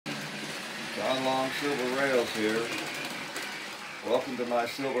John Long Silver Rails here. Welcome to my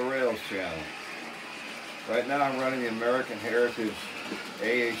Silver Rails channel. Right now I'm running the American Heritage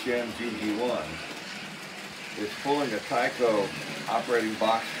AHM GG1. It's pulling a Tyco operating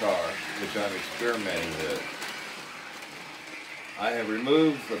boxcar, which I'm experimenting with. I have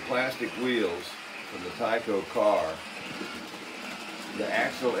removed the plastic wheels from the Tyco car. The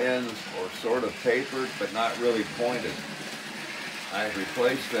axle ends are sort of tapered but not really pointed. I have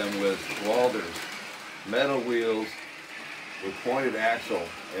replaced them with Walder's metal wheels with pointed axle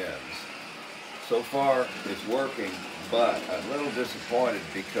ends. So far it's working, but I'm a little disappointed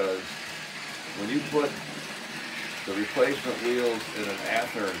because when you put the replacement wheels in an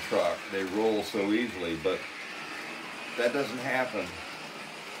Athearn truck, they roll so easily, but that doesn't happen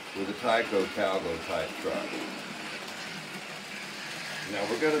with a Tyco Talgo type truck. Now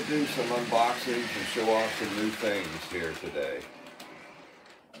we're going to do some unboxings and show off some new things here today.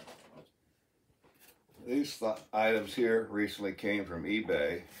 These items here recently came from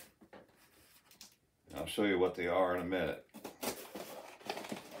eBay. I'll show you what they are in a minute.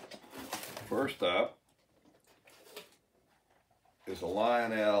 First up is a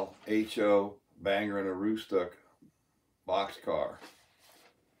Lionel HO Banger and a Roostook boxcar.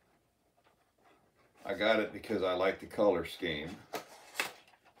 I got it because I like the color scheme,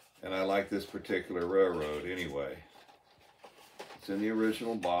 and I like this particular railroad anyway. It's in the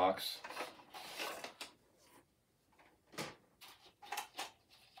original box.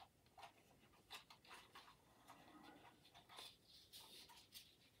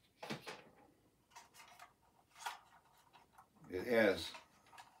 It has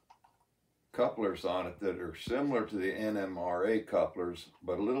couplers on it that are similar to the NMRA couplers,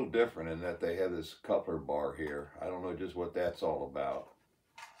 but a little different in that they have this coupler bar here. I don't know just what that's all about.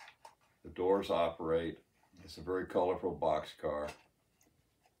 The doors operate. It's a very colorful boxcar,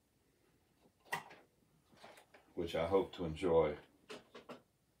 which I hope to enjoy.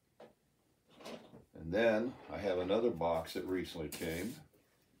 And then I have another box that recently came.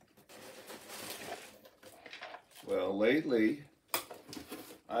 Well, lately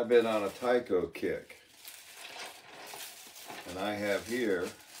I've been on a Tyco kick, and I have here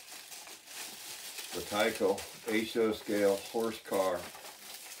the Tyco HO scale horse car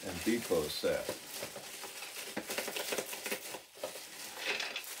and depot set.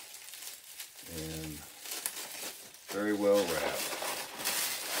 And very well wrapped.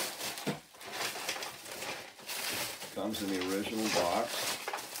 Comes in the original box.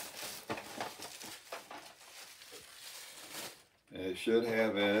 And it should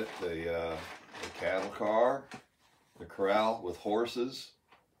have in it the cattle car, the corral with horses,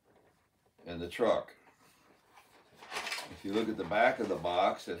 and the truck. If you look at the back of the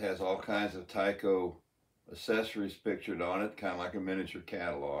box, it has all kinds of Tyco accessories pictured on it, kind of like a miniature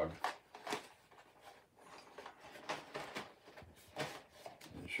catalog. And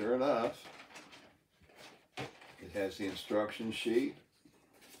sure enough, it has the instruction sheet.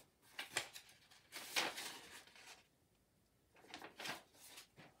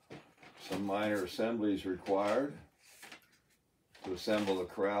 Some minor assemblies required to assemble the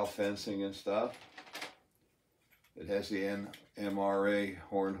corral fencing and stuff. It has the NMRA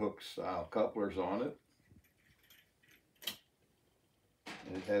horn hook style couplers on it.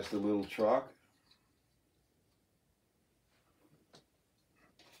 And it has the little truck.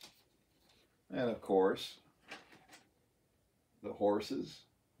 And of course, the horses,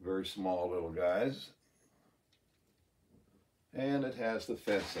 very small little guys. And it has the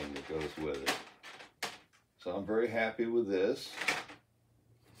fencing that goes with it. So I'm very happy with this.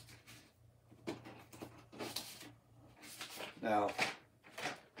 Now,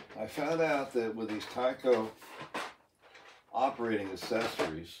 I found out that with these Tyco operating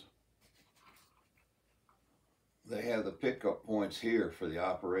accessories, they have the pickup points here for the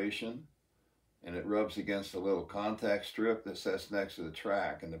operation, and it rubs against a little contact strip that sits next to the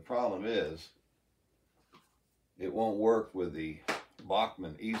track. And the problem is, it won't work with the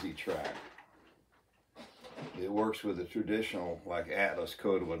Bachmann Easy Track. It works with the traditional, like Atlas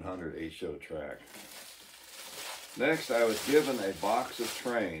Code 100 HO track. Next, I was given a box of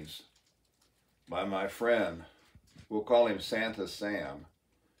trains by my friend. We'll call him Santa Sam,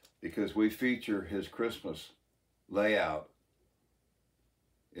 because we feature his Christmas layout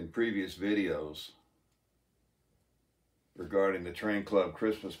in previous videos regarding the Train Club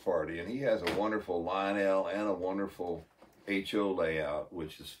Christmas party, and he has a wonderful Lionel and a wonderful HO layout,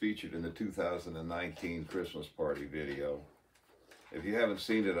 which is featured in the 2019 Christmas party video. If you haven't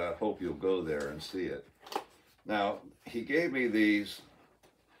seen it, I hope you'll go there and see it. Now, he gave me these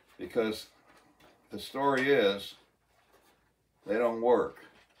because the story is they don't work.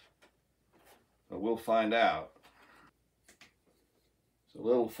 So we'll find out. It's a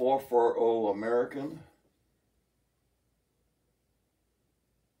little 440 American.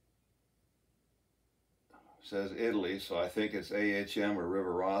 Says Italy, so I think it's AHM or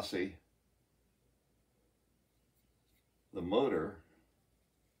Rivarossi. The motor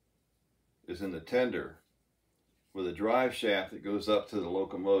is in the tender with a drive shaft that goes up to the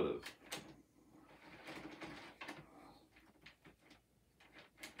locomotive.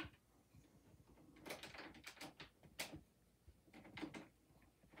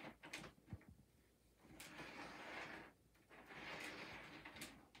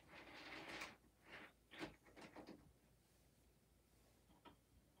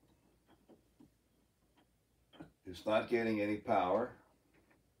 It's not getting any power.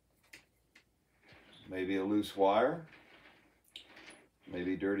 Maybe a loose wire,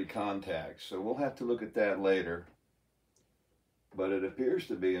 maybe dirty contacts. So we'll have to look at that later. But it appears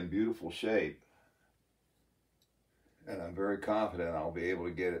to be in beautiful shape. And I'm very confident I'll be able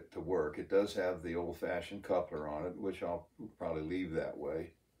to get it to work. It does have the old-fashioned coupler on it, which I'll probably leave that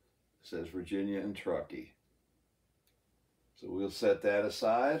way. It says Virginia and Truckee. So we'll set that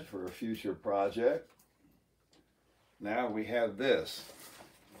aside for a future project. Now we have this.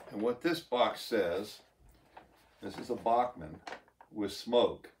 And what this box says, this is a Bachmann with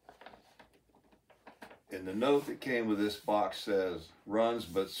smoke. And the note that came with this box says, runs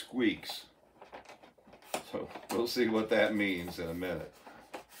but squeaks. So we'll see what that means in a minute.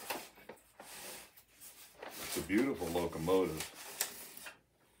 It's a beautiful locomotive.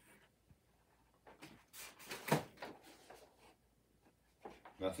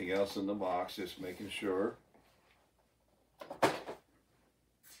 Nothing else in the box, just making sure.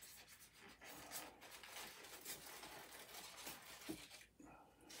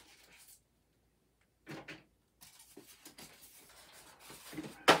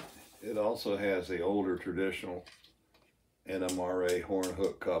 It also has the older traditional NMRA horn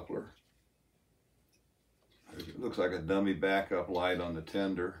hook coupler. It looks like a dummy backup light on the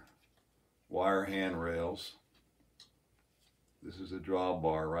tender. Wire handrails. This is a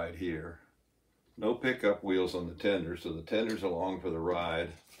drawbar right here. No pickup wheels on the tender, so the tender's along for the ride.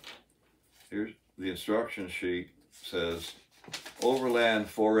 Here's the instruction sheet. Says Overland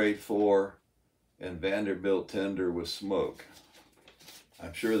 484 and Vanderbilt tender with smoke.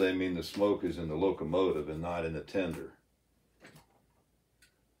 I'm sure they mean the smoke is in the locomotive and not in the tender.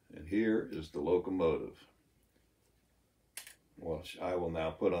 And here is the locomotive. Which I will now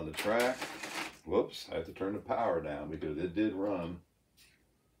put on the track. Whoops, I have to turn the power down because it did run.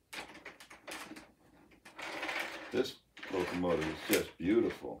 This locomotive is just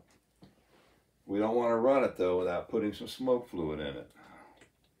beautiful. We don't want to run it though without putting some smoke fluid in it.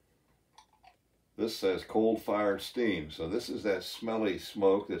 This says coal-fired steam, so this is that smelly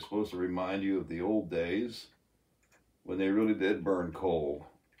smoke that's supposed to remind you of the old days when they really did burn coal.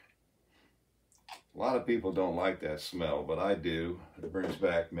 A lot of people don't like that smell, but I do. It brings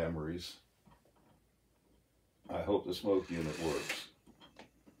back memories. I hope the smoke unit works.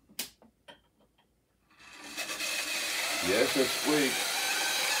 Yes, it squeaks.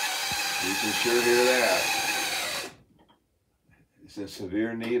 You can sure hear that. It's in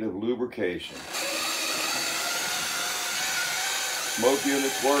severe need of lubrication. Smoke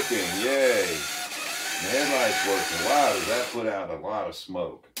unit's working, yay. The headlight's working. Wow, does that put out a lot of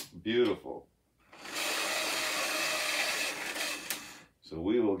smoke. Beautiful. So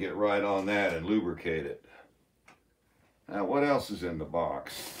we will get right on that and lubricate it. Now, what else is in the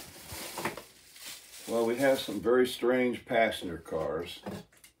box? Well, we have some very strange passenger cars.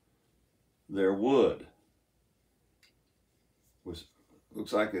 They're wood.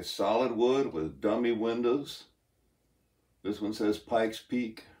 Looks like it's solid wood with dummy windows. This one says Pikes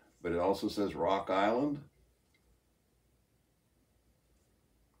Peak, but it also says Rock Island.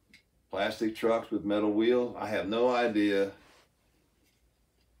 Plastic trucks with metal wheels. I have no idea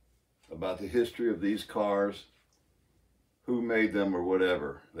about the history of these cars, who made them or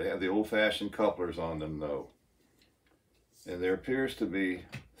whatever. They have the old-fashioned couplers on them though. And there appears to be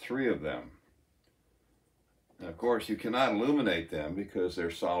 3 of them. And of course you cannot illuminate them because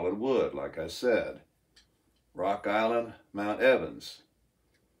they're solid wood, like I said. Rock Island, Mount Evans.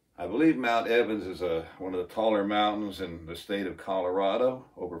 I believe Mount Evans is one of the taller mountains in the state of Colorado,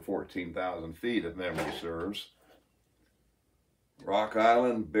 over 14,000 feet if memory serves. Rock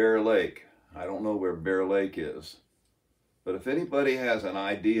Island, Bear Lake. I don't know where Bear Lake is. But if anybody has an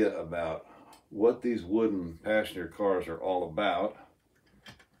idea about what these wooden passenger cars are all about,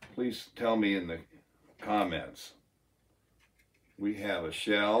 please tell me in the comments. We have a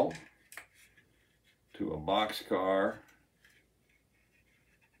shell to a boxcar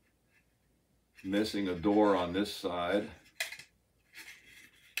Missing a door on this side.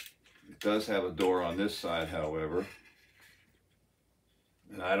 It does have a door on this side, however.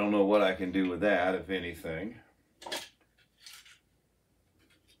 And I don't know what I can do with that, if anything.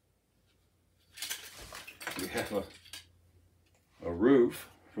 We have a roof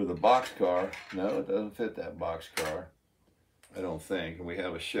for the boxcar. No, it doesn't fit that boxcar, I don't think. And we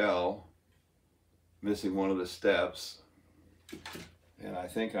have a shell missing one of the steps. And I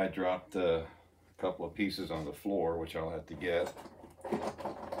think I dropped a couple of pieces on the floor, which I'll have to get.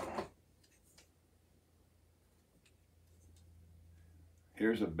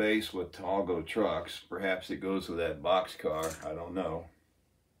 Here's a base with Talgo trucks. Perhaps it goes with that boxcar. I don't know.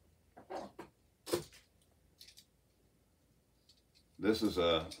 This is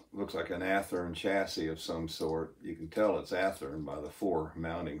looks like an Athearn chassis of some sort. You can tell it's Athearn by the 4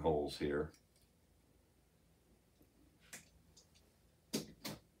 mounting holes here.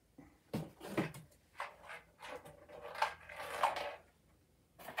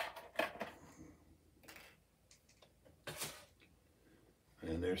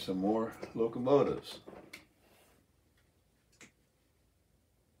 And there's some more locomotives.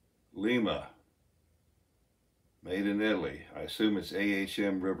 Lima, made in Italy. I assume it's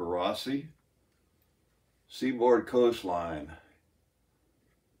AHM Rivarossi. Seaboard Coastline.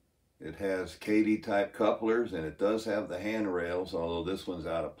 It has KD type couplers, and it does have the handrails, although this one's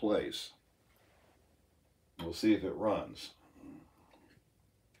out of place. We'll see if it runs.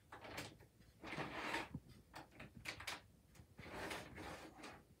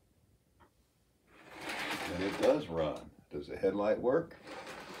 And it does run. Does the headlight work?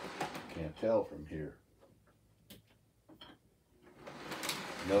 Can't tell from here.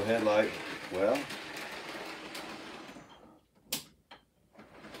 No headlight. Well,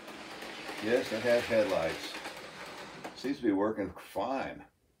 yes, it has headlights. Seems to be working fine.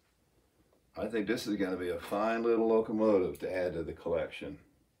 I think this is going to be a fine little locomotive to add to the collection.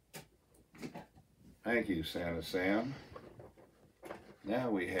 Thank you, Santa Sam. Now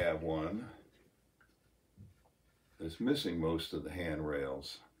we have one that's missing most of the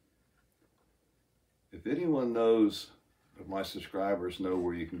handrails. If anyone knows, if my subscribers know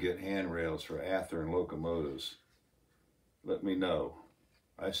where you can get handrails for Athearn locomotives, let me know.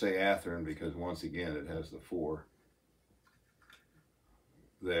 I say Athearn because once again it has the 4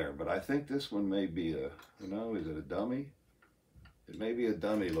 there, but I think this one may be a, is it a dummy? It may be a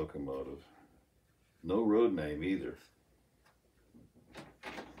dummy locomotive. No road name either.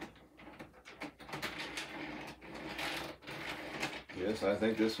 Yes, I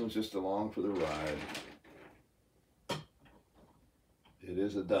think this one's just along for the ride. It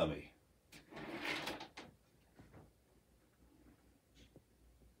is a dummy.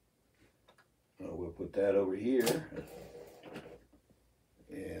 We'll put that over here.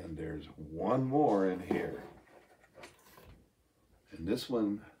 And there's one more in here. And this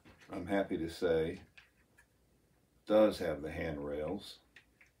one, I'm happy to say, does have the handrails.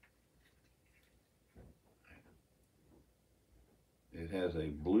 It has a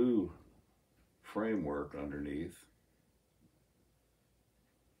blue framework underneath.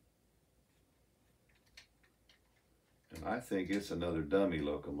 And I think it's another dummy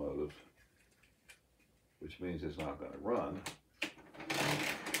locomotive, which means it's not going to run.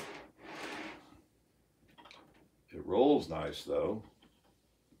 It rolls nice though.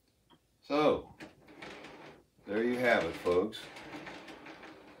 So, there you have it, folks.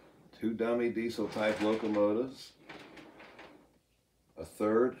 2 dummy diesel type locomotives. A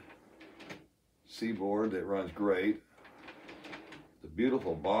 3rd Seaboard that runs great. The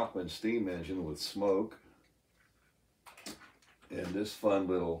beautiful Bachmann steam engine with smoke. And this fun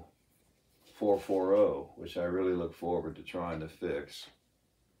little 440, which I really look forward to trying to fix.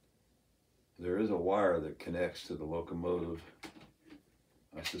 There is a wire that connects to the locomotive.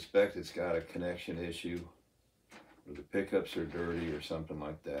 I suspect it's got a connection issue, or the pickups are dirty or something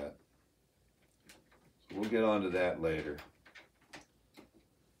like that. So we'll get onto that later.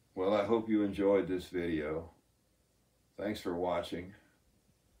 Well, I hope you enjoyed this video. Thanks for watching.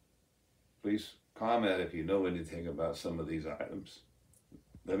 Please comment if you know anything about some of these items.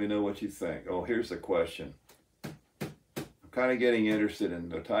 Let me know what you think. Oh, here's the question. I'm kind of getting interested in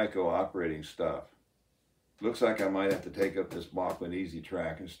the Tyco operating stuff. Looks like I might have to take up this Bachmann Easy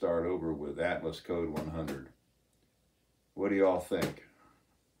Track and start over with Atlas Code 100. What do y'all think?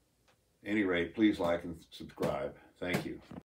 At any rate, please like and subscribe. Thank you.